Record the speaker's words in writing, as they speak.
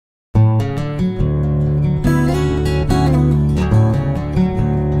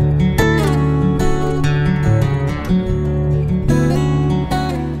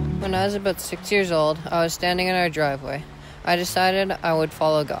6 years old, I was standing in our driveway. I decided I would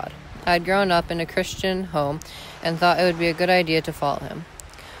follow God. I had grown up in a Christian home and thought it would be a good idea to follow him.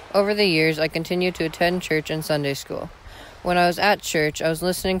 Over the years, I continued to attend church and Sunday school. When I was at church, I was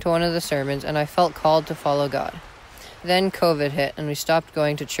listening to one of the sermons and I felt called to follow God. Then COVID hit and we stopped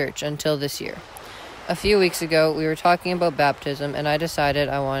going to church until this year. A few weeks ago, we were talking about baptism and I decided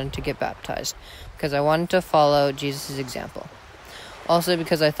I wanted to get baptized because I wanted to follow Jesus' example. Also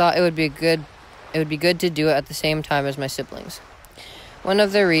because I thought it would be good to do it at the same time as my siblings. One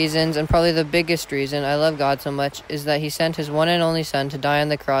of the reasons, and probably the biggest reason I love God so much, is that he sent his one and only son to die on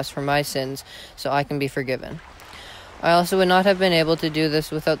the cross for my sins so I can be forgiven. I also would not have been able to do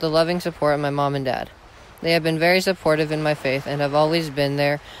this without the loving support of my mom and dad. They have been very supportive in my faith and have always been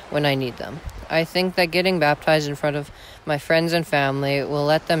there when I need them. I think that getting baptized in front of my friends and family will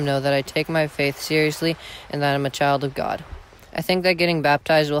let them know that I take my faith seriously and that I'm a child of God. I think that getting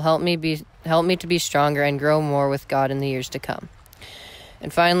baptized will help me to be stronger and grow more with God in the years to come.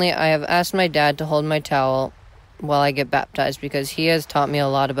 And finally, I have asked my dad to hold my towel while I get baptized because he has taught me a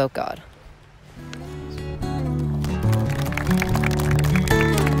lot about God.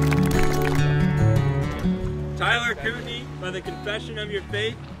 Tyler Cootney, by the confession of your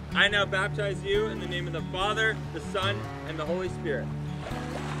faith, I now baptize you in the name of the Father, the Son, and the Holy Spirit.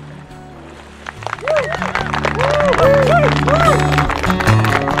 Woo! Woo! Woo!